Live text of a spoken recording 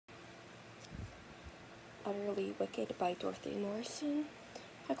Utterly Wicked by Dorothy Morrison.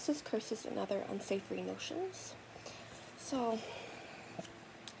 Hexes, Curses, and Other Unsavory Notions. So,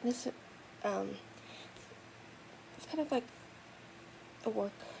 this, it's kind of like a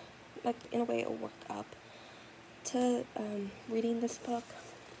work, like in a way a work up to reading this book.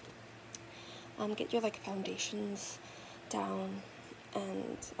 Get your like foundations down,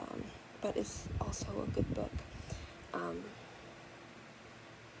 and but it's also a good book.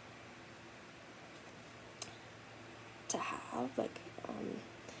 To have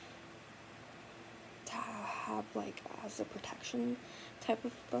like as a protection type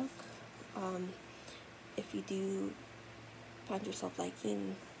of book. If you do find yourself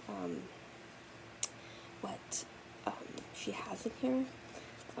liking what she has in here,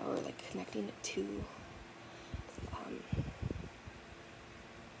 or like connecting it to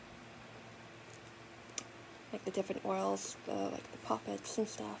like the different oils, like the puppets and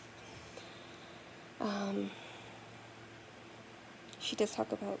stuff. She does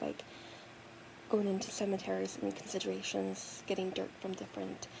talk about like going into cemeteries and considerations, getting dirt from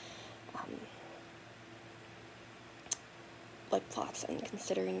different like plots, and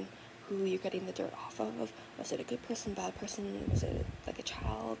considering who you're getting the dirt off of. Was it a good person, bad person? Was it like a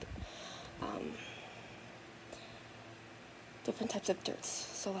child? Different types of dirts.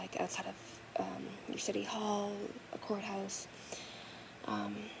 So like outside of your city hall, a courthouse,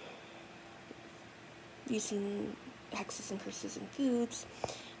 using hexes and curses in foods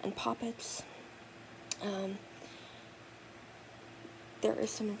and puppets. There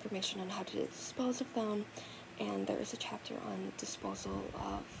is some information on how to dispose of them, and there is a chapter on disposal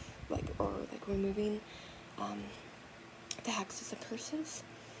of removing the hexes and curses.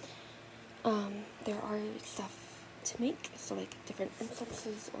 There are stuff to make, so like different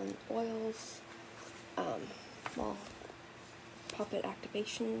incenses or oils, puppet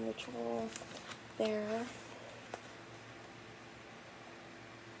activation ritual there.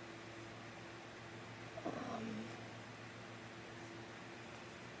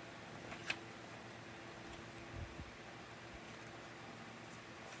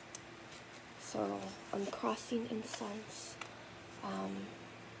 So uncrossing incense,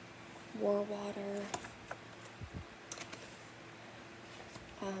 war water,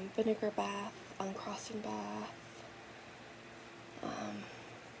 vinegar bath, uncrossing bath,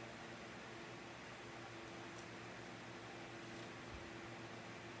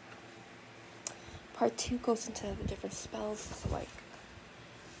 part 2 goes into the different spells, so like,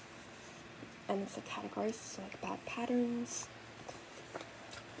 and it's like categories, so like bad patterns,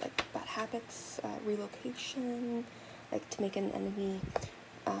 like bad habits, relocation, like to make an enemy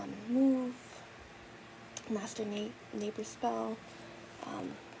move, master neighbor spell,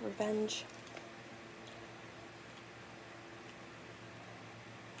 revenge,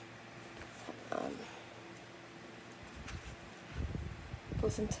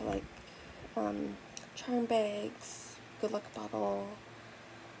 goes into like charm bags, good luck bottle,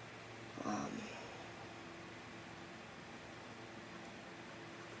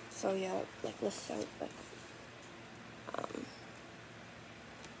 so yeah, like lists out like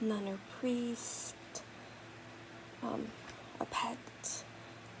nun or priest, a pet,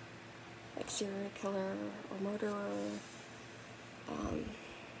 like serial killer or murderer,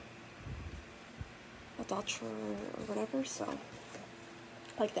 adulterer or whatever. So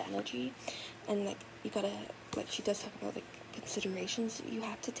like the energy, and like you gotta, like she does talk about like considerations that you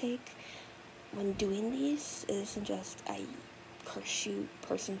have to take when doing these. It isn't just I curse you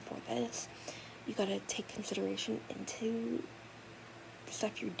person for this. You gotta take consideration into the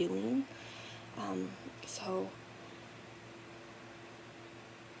stuff you're doing. So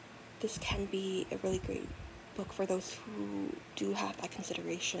this can be a really great book for those who do have that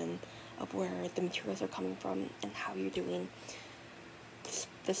consideration of where the materials are coming from and how you're doing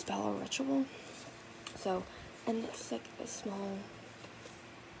the spell or ritual. So, and it's like a small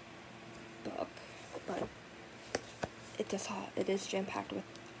book, but it is jam-packed with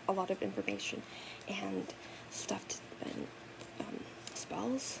a lot of information and stuff and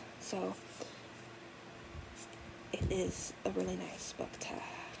spells. So it is a really nice book to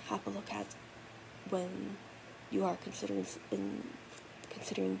have a look at when you are considering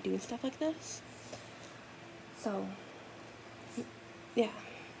doing stuff like this. So yeah,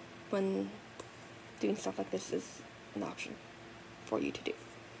 when doing stuff like this is an option for you to do.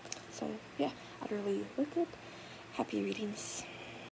 So yeah, Utterly Wicked. Happy readings.